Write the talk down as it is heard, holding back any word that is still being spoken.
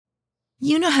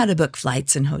You know how to book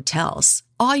flights and hotels.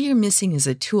 All you're missing is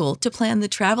a tool to plan the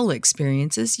travel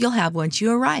experiences you'll have once you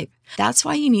arrive. That's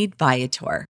why you need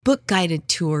Viator. Book guided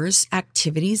tours,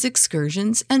 activities,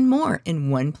 excursions, and more in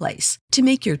one place to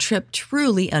make your trip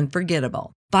truly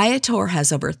unforgettable. Viator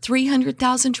has over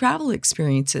 300,000 travel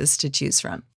experiences to choose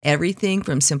from. Everything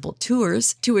from simple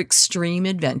tours to extreme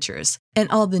adventures and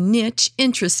all the niche,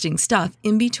 interesting stuff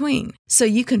in between. So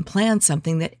you can plan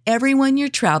something that everyone you're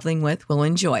traveling with will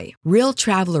enjoy. Real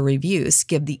traveler reviews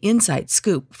give the inside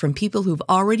scoop from people who've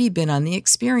already been on the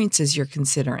experiences you're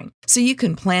considering. So you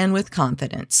can plan with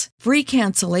confidence. Free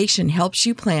cancellation helps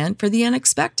you plan for the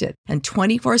unexpected. And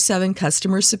 24/7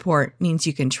 customer support means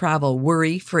you can travel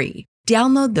worry-free.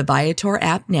 Download the Viator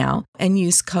app now and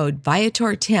use code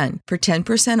Viator10 for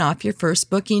 10% off your first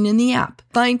booking in the app.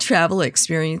 Find travel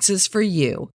experiences for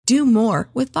you. Do more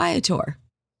with Viator.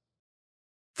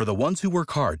 For the ones who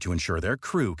work hard to ensure their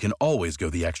crew can always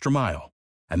go the extra mile,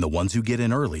 and the ones who get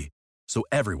in early so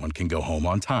everyone can go home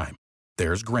on time,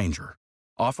 there's Grainger,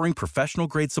 offering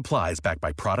professional-grade supplies backed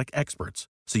by product experts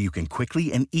so you can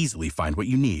quickly and easily find what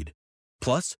you need.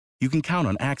 Plus, you can count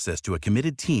on access to a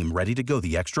committed team ready to go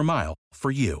the extra mile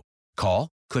for you. Call,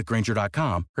 click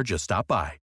Grainger.com, or just stop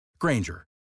by. Grainger,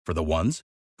 for the ones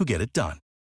who get it done.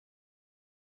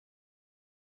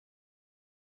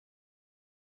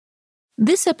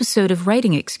 This episode of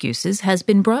Writing Excuses has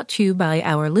been brought to you by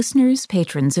our listeners,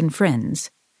 patrons, and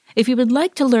friends. If you would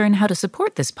like to learn how to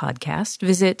support this podcast,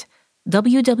 visit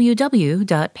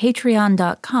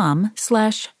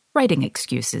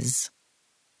www.patreon.com/writingexcuses.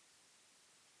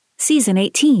 Season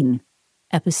 18,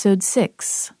 Episode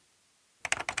 6.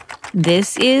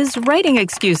 This is Writing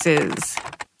Excuses.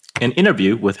 An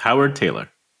interview with Howard Tayler.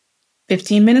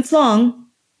 15 minutes long.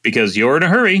 Because you're in a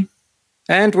hurry.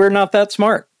 And we're not that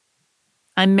smart.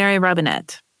 I'm Mary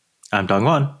Robinette. I'm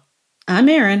Dongwon. I'm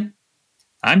Aaron.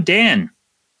 I'm Dan.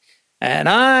 And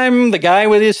I'm the guy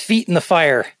with his feet in the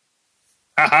fire.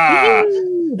 Ha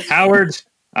Howard,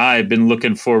 I've been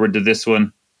looking forward to this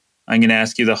one. I'm going to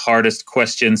ask you the hardest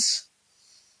questions.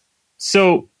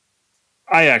 So,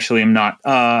 I actually am not.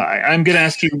 I'm going to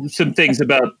ask you some things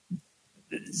about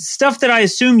stuff that I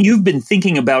assume you've been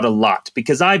thinking about a lot,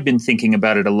 because I've been thinking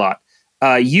about it a lot.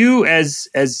 You, as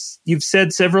you've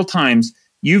said several times,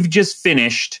 you've just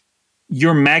finished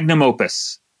your magnum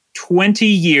opus, 20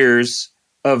 years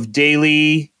of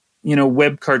daily,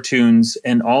 web cartoons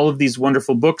and all of these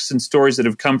wonderful books and stories that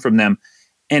have come from them.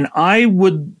 And I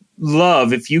would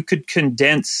love if you could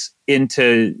condense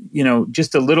into,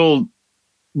 just a little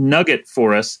nugget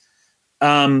for us.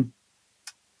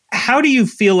 How do you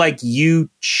feel like you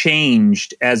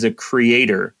changed as a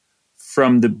creator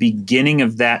from the beginning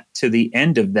of that to the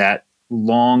end of that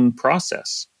long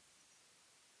process?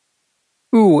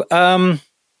 Ooh,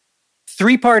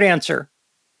 3-part answer.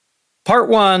 Part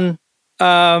 1,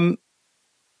 I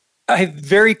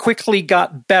very quickly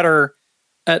got better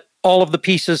at all of the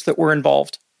pieces that were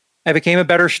involved. I became a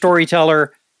better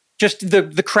storyteller, just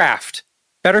the craft.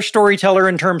 Better storyteller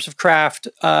in terms of craft,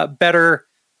 better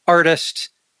artist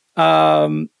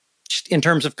just in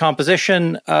terms of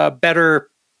composition,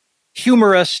 better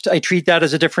humorist. I treat that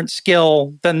as a different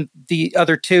skill than the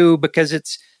other two because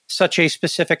it's such a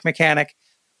specific mechanic.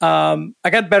 I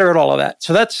got better at all of that.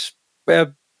 So that's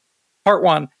part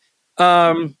 1.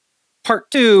 Part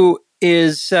 2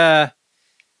 is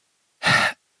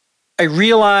I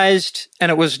realized, and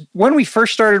it was when we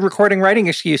first started recording Writing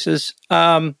Excuses,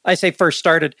 I say first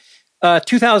started,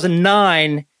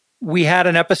 2009, we had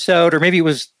an episode, or maybe it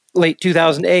was late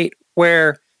 2008,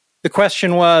 where the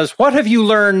question was, what have you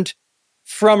learned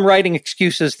from Writing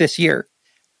Excuses this year?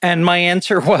 And my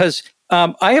answer was,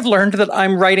 I have learned that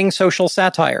I'm writing social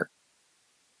satire,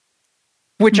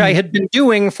 which I had been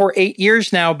doing for 8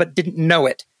 years now, but didn't know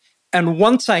it. And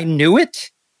once I knew it,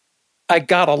 I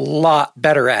got a lot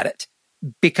better at it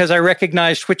because I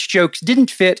recognized which jokes didn't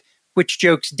fit, which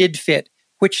jokes did fit,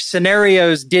 which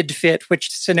scenarios did fit, which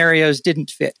scenarios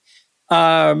didn't fit.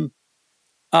 And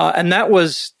that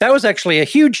was actually a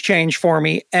huge change for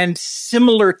me. And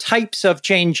similar types of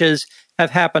changes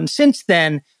have happened since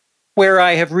then, where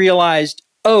I have realized,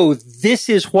 oh, this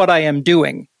is what I am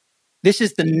doing. This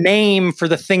is the name for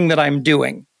the thing that I'm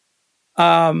doing.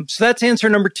 So that's answer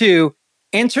number 2.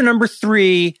 Answer number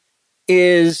 3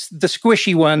 is the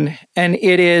squishy one, and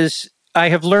it is, I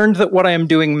have learned that what I am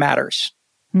doing matters.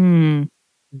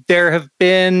 There have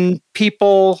been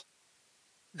people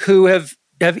who have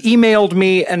emailed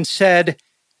me and said,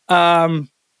 and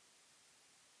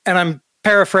I'm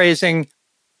paraphrasing,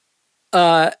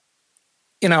 I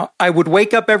would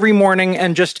wake up every morning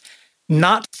and just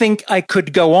not think I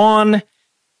could go on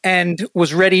and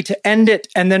was ready to end it,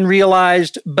 and then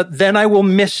realized, but then I will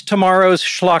miss tomorrow's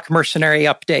Schlock Mercenary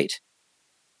update.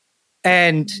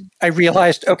 And I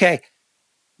realized, okay,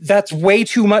 that's way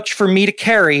too much for me to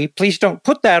carry. Please don't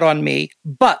put that on me.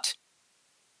 But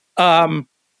I'm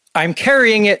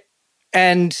carrying it,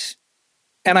 and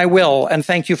I will. And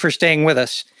thank you for staying with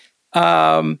us.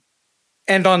 And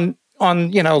on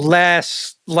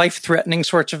less life-threatening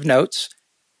sorts of notes,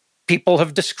 people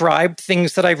have described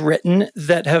things that I've written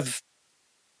that have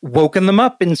woken them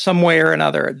up in some way or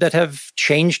another, that have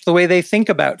changed the way they think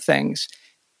about things.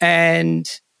 And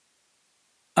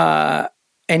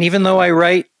even though I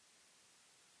write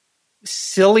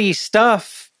silly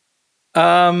stuff,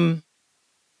 it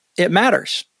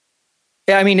matters.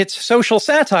 I mean, it's social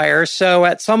satire. So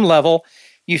at some level,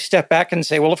 you step back and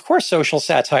say, well, of course, social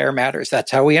satire matters.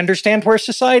 That's how we understand where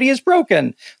society is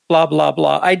broken, blah, blah,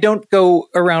 blah. I don't go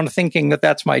around thinking that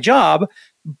that's my job,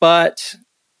 but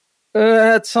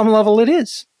at some level it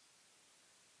is.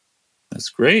 That's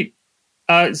great.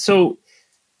 So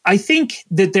I think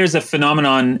that there's a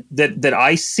phenomenon that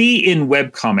I see in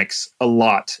webcomics a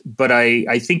lot, but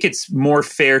I think it's more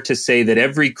fair to say that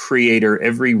every creator,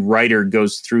 every writer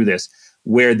goes through this,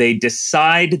 where they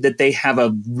decide that they have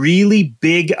a really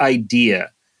big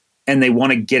idea and they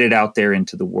want to get it out there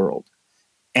into the world.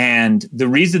 And the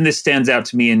reason this stands out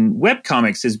to me in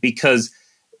webcomics is because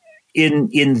in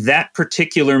that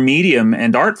particular medium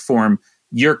and art form,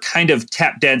 you're kind of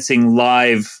tap dancing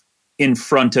live in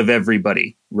front of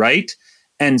everybody, right?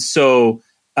 And so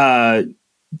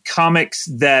comics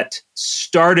that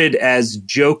started as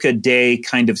joke a day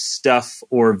kind of stuff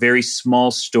or very small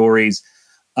stories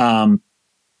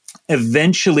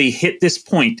eventually hit this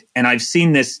point, and I've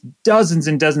seen this dozens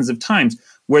and dozens of times,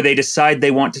 where they decide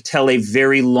they want to tell a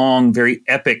very long, very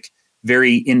epic,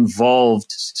 very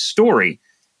involved story.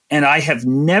 And I have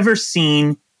never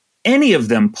seen any of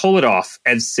them pull it off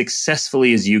as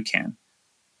successfully as you can.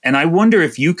 And I wonder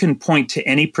if you can point to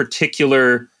any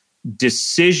particular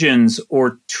decisions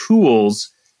or tools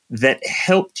that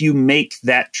helped you make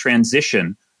that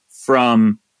transition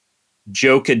from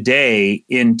joke a day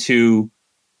into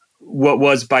what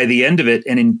was, by the end of it,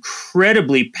 an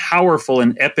incredibly powerful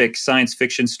and epic science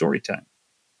fiction story time.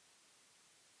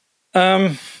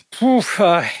 I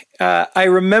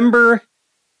remember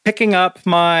picking up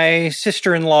my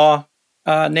sister-in-law,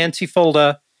 Nancy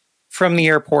Fulda, from the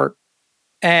airport,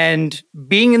 and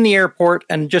being in the airport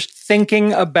and just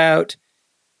thinking about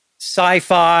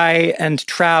sci-fi and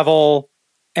travel,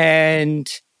 and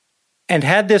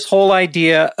had this whole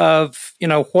idea of,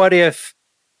 what if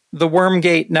the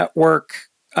Wormgate network,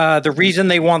 the reason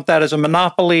they want that as a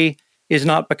monopoly is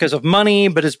not because of money,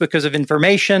 but is because of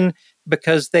information,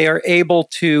 because they are able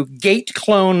to gate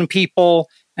clone people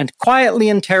and quietly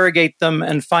interrogate them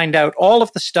and find out all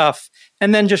of the stuff,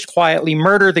 and then just quietly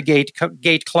murder the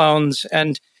gate clones,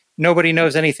 and nobody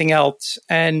knows anything else.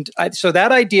 And so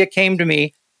that idea came to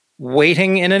me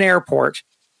waiting in an airport.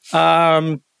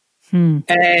 And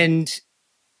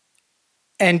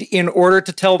in order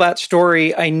to tell that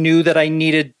story, I knew that I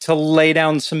needed to lay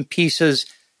down some pieces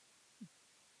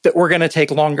that were going to take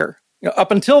longer.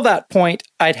 Up until that point,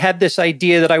 I'd had this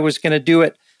idea that I was going to do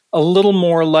it a little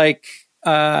more like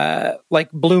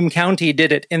Bloom County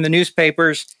did it in the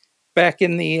newspapers back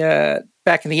in the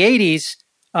 80s,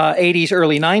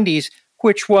 early 90s,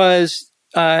 which was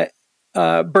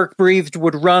Burke Breathed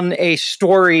would run a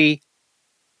story.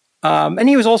 And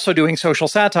he was also doing social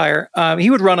satire. He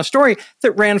would run a story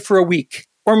that ran for a week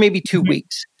or maybe 2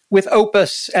 weeks with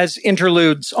opus as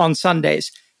interludes on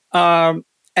Sundays.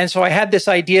 And so I had this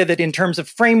idea that in terms of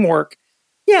framework,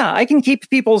 I can keep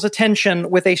people's attention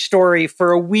with a story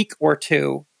for a week or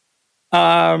two.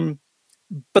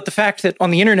 But the fact that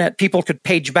on the internet, people could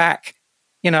page back,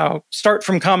 start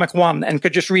from comic one and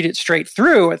could just read it straight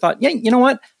through. I thought, you know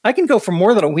what? I can go for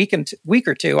more than a week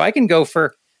or two. I can go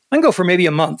for maybe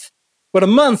a month, but a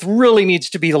month really needs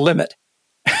to be the limit.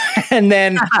 And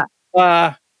then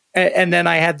I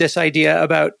had this idea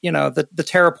about, the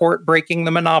Terraport breaking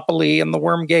the monopoly and the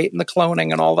Wormgate and the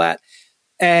cloning and all that.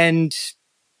 And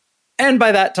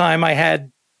by that time I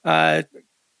had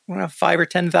 5,000 or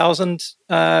 10,000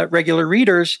 regular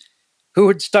readers who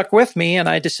had stuck with me. And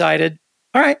I decided,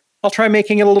 all right, I'll try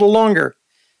making it a little longer.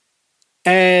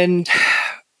 And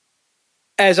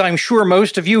as I'm sure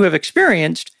most of you have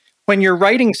experienced, when you're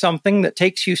writing something that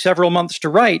takes you several months to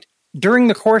write, during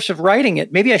the course of writing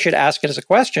it, maybe I should ask it as a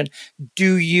question,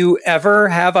 do you ever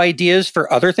have ideas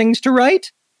for other things to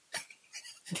write?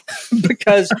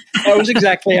 Because that was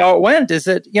exactly how it went, is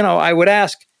that, I would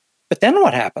ask, but then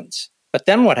what happens?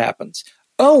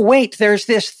 oh, wait, there's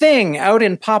this thing out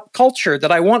in pop culture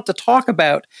that I want to talk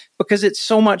about because it's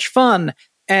so much fun.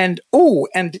 And,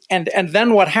 and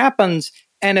then what happens?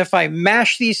 And if I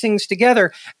mash these things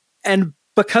together, and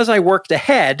because I worked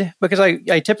ahead, because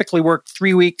I typically worked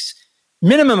 3 weeks,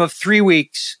 minimum of 3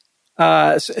 weeks,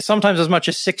 sometimes as much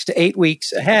as 6 to 8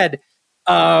 weeks ahead,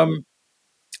 I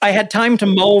had time to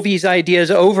mull these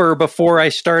ideas over before I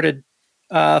started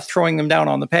throwing them down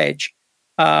on the page.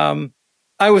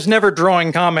 I was never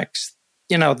drawing comics,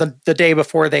 the day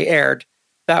before they aired.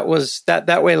 That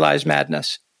way lies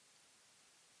madness.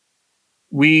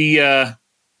 I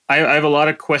have a lot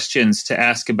of questions to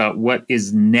ask about what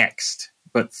is next.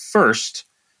 But first,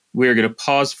 we're going to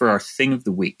pause for our thing of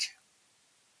the week.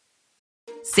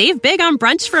 Save big on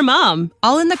brunch for mom,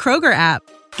 all in the Kroger app.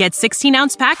 Get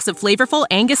 16-ounce packs of flavorful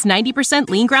Angus 90%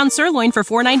 lean ground sirloin for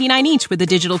 $4.99 each with a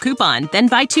digital coupon. Then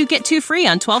buy 2, get 2 free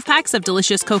on 12 packs of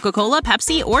delicious Coca-Cola,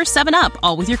 Pepsi, or 7-Up,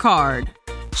 all with your card.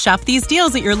 Shop these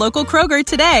deals at your local Kroger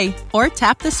today, or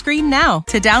tap the screen now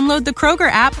to download the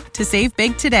Kroger app to save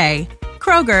big today.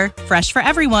 Kroger, fresh for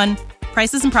everyone.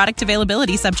 Prices and product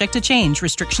availability subject to change.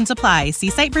 Restrictions apply. See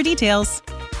site for details.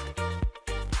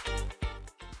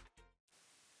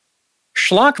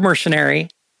 Schlock Mercenary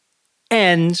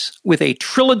ends with a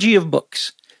trilogy of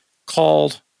books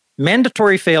called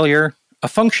Mandatory Failure, A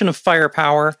Function of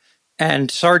Firepower,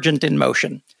 and Sergeant in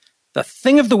Motion. The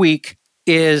thing of the week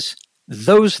is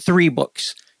those 3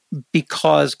 books,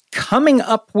 because coming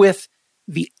up with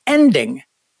the ending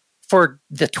for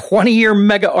the 20-year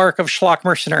mega arc of Schlock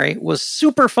Mercenary was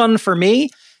super fun for me.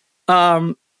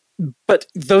 But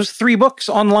those 3 books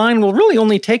online will really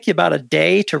only take you about a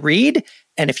day to read.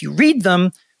 And if you read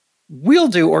them,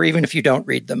 or even if you don't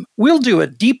read them, we'll do a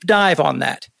deep dive on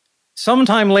that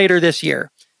sometime later this year.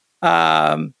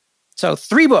 So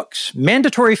 3 books: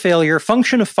 Mandatory Failure,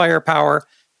 Function of Firepower,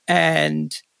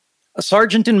 and A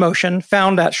Sergeant in Motion,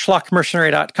 found at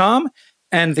schlockmercenary.com.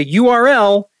 And the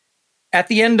URL at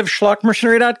the end of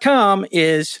schlockmercenary.com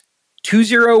is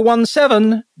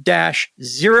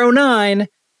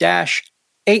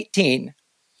 2017-09-18,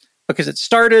 because it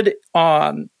started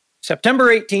on September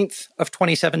 18th of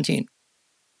 2017.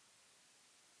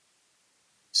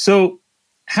 So,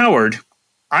 Howard,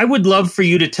 I would love for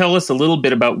you to tell us a little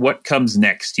bit about what comes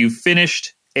next. You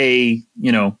finished a,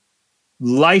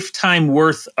 lifetime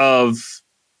worth of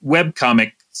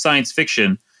webcomic science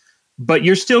fiction, but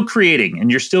you're still creating and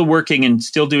you're still working and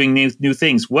still doing new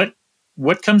things. What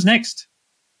comes next?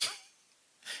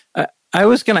 I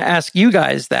was going to ask you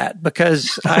guys that,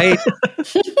 because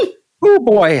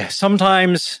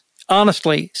sometimes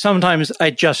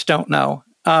I just don't know.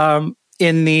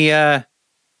 In the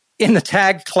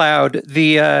tag cloud,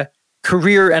 the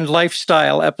career and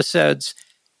lifestyle episodes,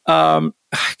 I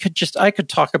could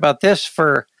talk about this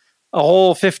for a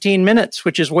whole 15 minutes,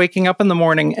 which is waking up in the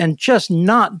morning and just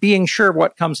not being sure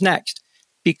what comes next.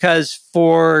 Because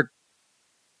for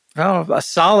a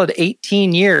solid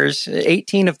 18 years,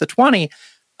 18 of the 20,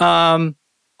 I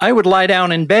would lie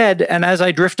down in bed, and as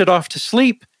I drifted off to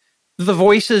sleep, the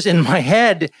voices in my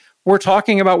head were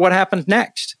talking about what happened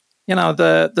next.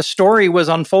 The story was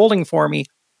unfolding for me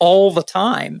all the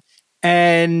time,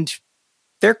 and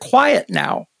they're quiet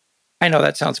now. I know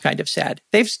that sounds kind of sad.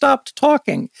 They've stopped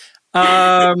talking.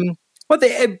 But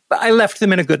I left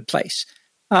them in a good place.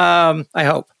 I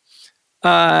hope.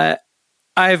 I've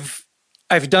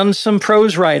done some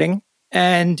prose writing,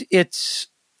 and it's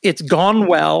gone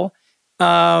well.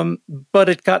 But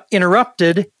it got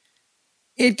interrupted.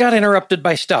 It got interrupted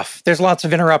by stuff. There's lots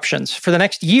of interruptions. For the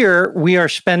next year, we're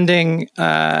spending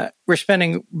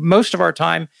most of our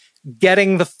time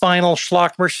getting the final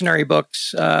Schlock Mercenary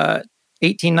books,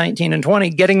 18, 19, and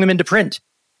 20, getting them into print.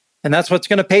 And that's what's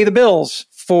going to pay the bills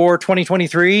for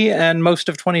 2023 and most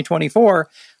of 2024.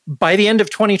 By the end of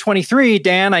 2023,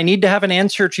 Dan, I need to have an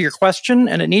answer to your question,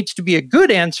 and it needs to be a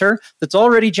good answer that's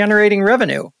already generating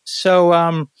revenue.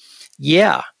 So,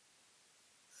 yeah.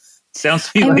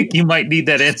 Sounds to me like you might need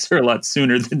that answer a lot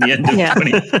sooner than the end of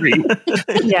 23.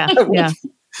 Yeah.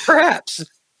 Perhaps.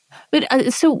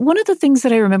 But so one of the things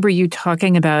that I remember you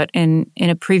talking about in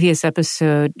a previous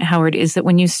episode, Howard, is that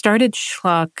when you started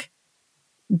Schlock,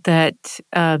 that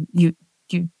you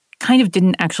kind of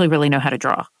didn't actually really know how to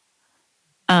draw.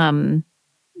 That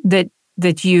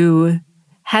you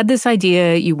had this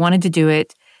idea, you wanted to do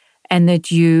it, and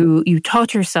that you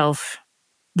taught yourself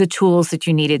the tools that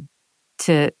you needed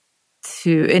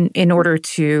in order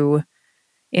to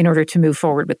move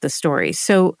forward with the story.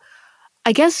 So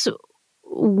I guess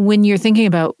when you're thinking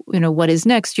about, what is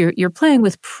next, you're playing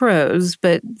with prose,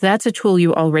 but that's a tool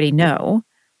you already know.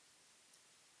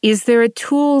 Is there a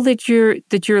tool that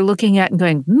you're looking at and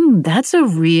going, that's a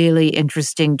really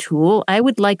interesting tool. I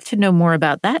would like to know more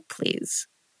about that, please.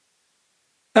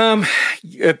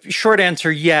 Short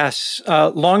answer, yes.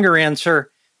 Longer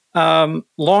answer, long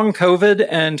COVID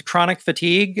and chronic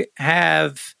fatigue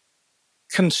have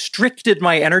constricted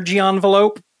my energy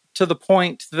envelope to the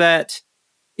point that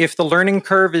if the learning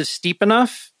curve is steep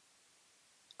enough,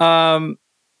 I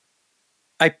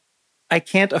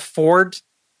can't afford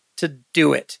to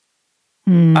do it.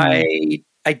 I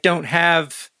can't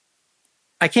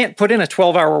put in a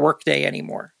 12-hour workday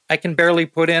anymore. I can barely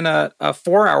put in a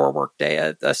 4-hour workday,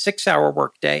 a 6-hour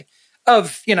workday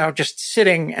of, just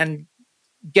sitting and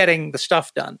getting the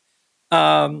stuff done.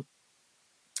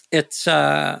 It's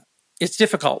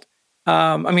difficult.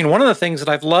 One of the things that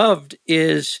I've loved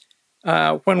is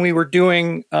when we were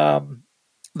doing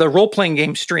the role-playing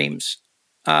game streams,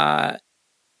 for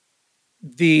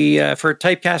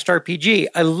Typecast RPG,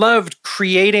 I loved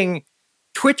creating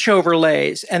Twitch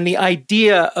overlays and the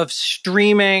idea of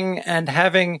streaming and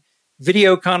having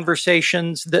video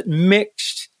conversations that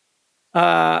mixed,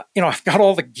 I've got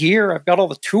all the gear, I've got all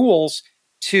the tools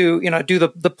to, do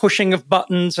the pushing of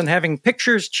buttons and having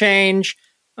pictures change.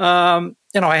 I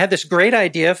had this great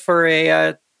idea for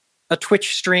a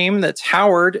Twitch stream that's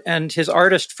Howard and his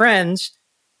artist friends,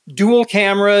 dual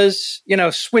cameras,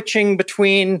 switching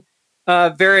between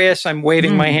various, I'm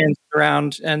waving my hands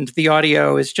around and the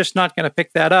audio is just not going to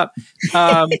pick that up.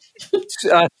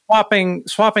 Swapping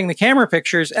the camera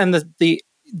pictures, and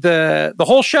the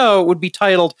whole show would be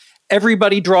titled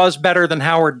 "Everybody Draws Better Than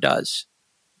Howard Does."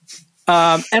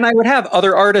 And I would have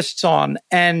other artists on,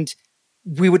 and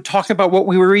we would talk about what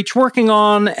we were each working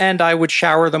on, and I would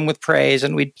shower them with praise,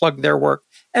 and we'd plug their work,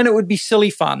 and it would be silly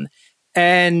fun.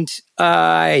 And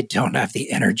I don't have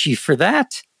the energy for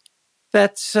that.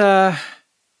 I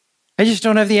just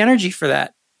don't have the energy for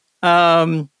that.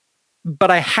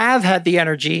 But I have had the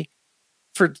energy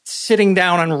for sitting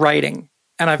down and writing.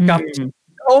 And I've got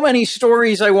so many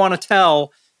stories I want to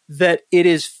tell that it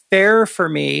is fair for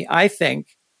me, I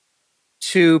think,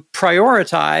 to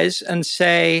prioritize and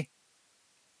say,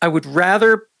 I would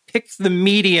rather pick the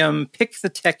medium, pick the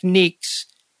techniques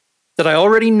that I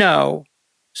already know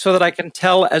so that I can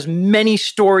tell as many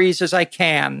stories as I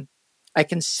can. I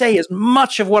can say as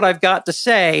much of what I've got to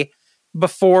say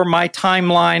before my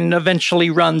timeline eventually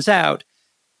runs out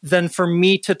than for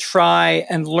me to try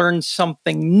and learn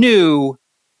something new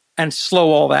and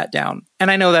slow all that down. And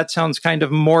I know that sounds kind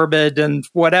of morbid and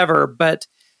whatever, but,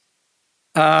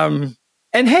 maybe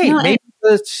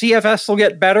the CFS will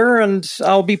get better and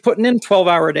I'll be putting in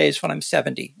 12-hour days when I'm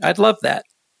 70. I'd love that.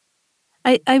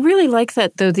 I really like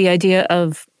that, though, the idea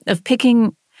of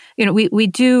picking, we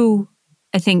do,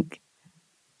 I think,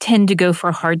 tend to go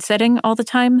for hard setting all the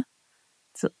time.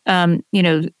 So,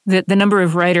 the number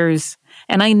of writers,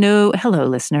 and I know, hello,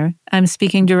 listener, I'm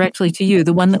speaking directly to you,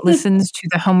 the one that listens to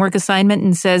the homework assignment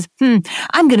and says,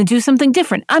 I'm going to do something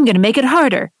different. I'm going to make it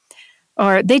harder.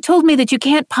 Or they told me that you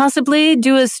can't possibly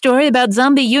do a story about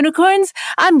zombie unicorns.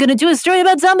 I'm going to do a story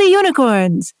about zombie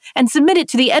unicorns and submit it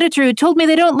to the editor who told me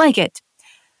they don't like it.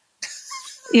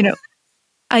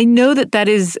 I know that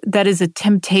is a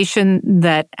temptation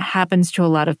that happens to a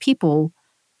lot of people,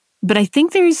 but I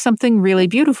think there is something really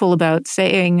beautiful about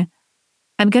saying,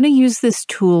 I'm going to use this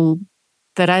tool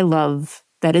that I love,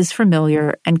 that is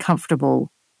familiar and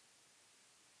comfortable,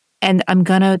 and I'm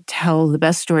going to tell the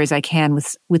best stories I can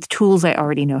with tools I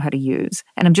already know how to use,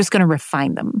 and I'm just going to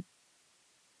refine them.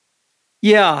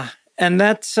 Yeah, and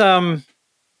that's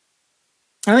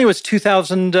I think it was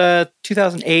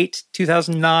 2008,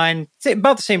 2009,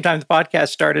 about the same time the podcast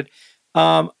started.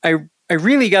 I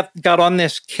really got on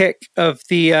this kick of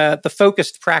the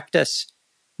focused practice,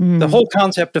 the whole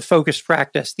concept of focused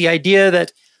practice, the idea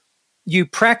that you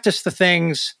practice the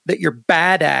things that you're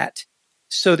bad at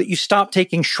so that you stop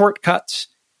taking shortcuts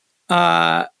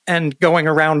and going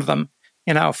around them.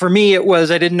 For me, it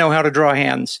was I didn't know how to draw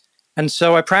hands. And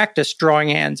so I practiced drawing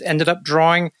hands, ended up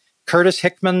drawing Curtis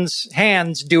Hickman's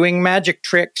hands doing magic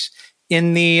tricks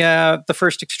in the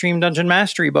first Extreme Dungeon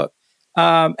Mastery book.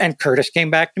 And Curtis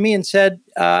came back to me and said,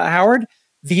 Howard,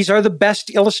 these are the best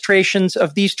illustrations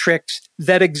of these tricks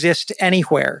that exist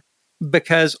anywhere,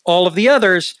 because all of the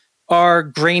others are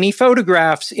grainy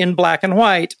photographs in black and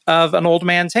white of an old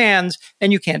man's hands,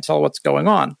 and you can't tell what's going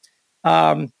on.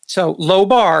 So low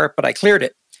bar, but I cleared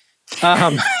it.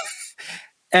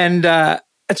 And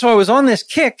so I was on this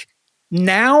kick.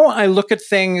 Now I look at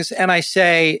things and I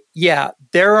say, yeah,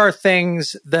 there are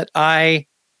things that I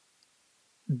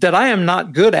am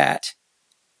not good at,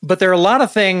 but there are a lot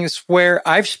of things where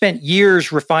I've spent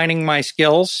years refining my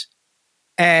skills,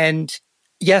 and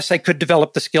yes, I could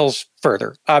develop the skills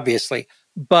further, obviously,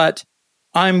 but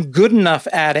I'm good enough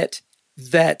at it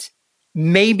that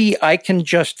maybe I can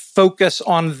just focus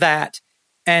on that.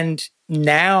 And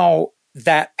now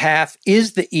that path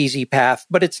is the easy path,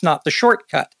 but it's not the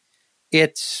shortcut.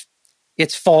 It's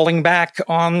falling back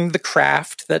on the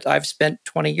craft that I've spent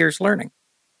 20 years learning.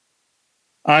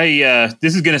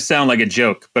 This is going to sound like a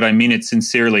joke, but I mean it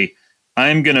sincerely.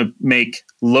 I'm going to make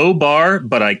low bar,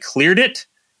 but I cleared it,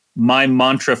 my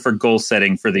mantra for goal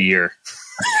setting for the year.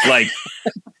 Like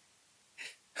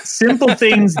simple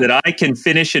things that I can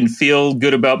finish and feel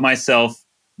good about myself.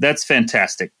 That's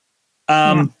fantastic.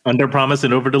 Under promise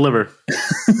and over deliver.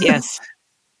 Yes.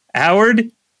 Howard,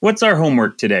 what's our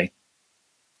homework today?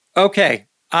 Okay.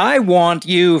 I want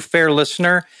you, fair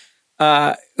listener,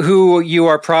 who you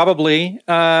are probably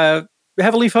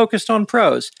heavily focused on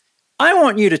prose. I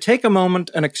want you to take a moment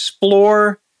and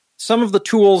explore some of the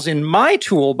tools in my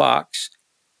toolbox.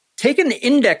 Take an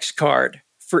index card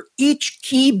for each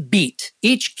key beat,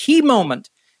 each key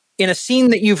moment in a scene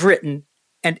that you've written,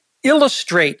 and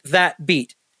illustrate that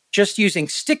beat, just using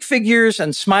stick figures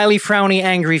and smiley, frowny,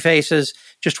 angry faces,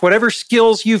 just whatever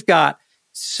skills you've got,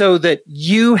 so that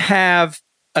you have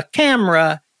a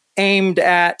camera aimed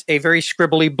at a very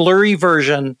scribbly, blurry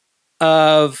version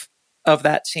of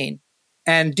that scene.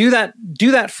 And do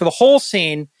that for the whole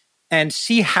scene and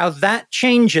see how that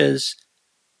changes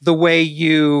the way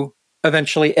you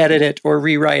eventually edit it or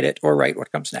rewrite it or write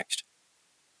what comes next.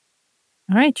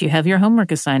 All right, you have your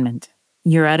homework assignment.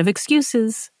 You're out of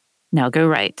excuses. Now go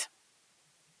write.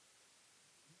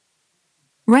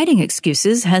 Writing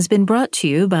Excuses has been brought to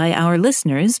you by our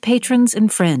listeners, patrons,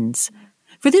 and friends.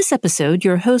 For this episode,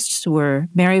 your hosts were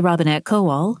Mary Robinette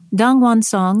Kowal, Dongwon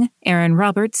Song, Aaron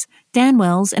Roberts, Dan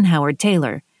Wells, and Howard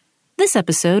Tayler. This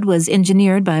episode was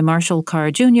engineered by Marshall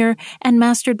Carr Jr. and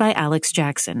mastered by Alex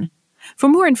Jackson. For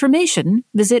more information,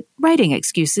 visit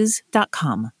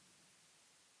writingexcuses.com.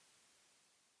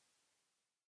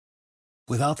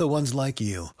 Without the ones like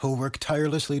you, who work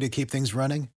tirelessly to keep things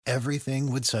running,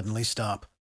 everything would suddenly stop.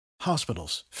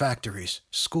 Hospitals, factories,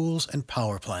 schools, and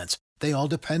power plants, they all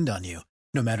depend on you.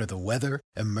 No matter the weather,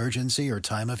 emergency, or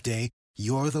time of day,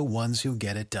 you're the ones who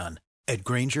get it done. At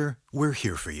Grainger, we're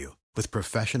here for you with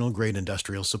professional-grade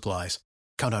industrial supplies.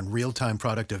 Count on real-time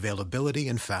product availability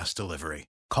and fast delivery.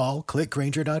 Call, click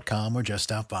Grainger.com, or just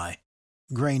stop by.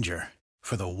 Grainger,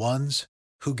 for the ones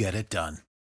who get it done.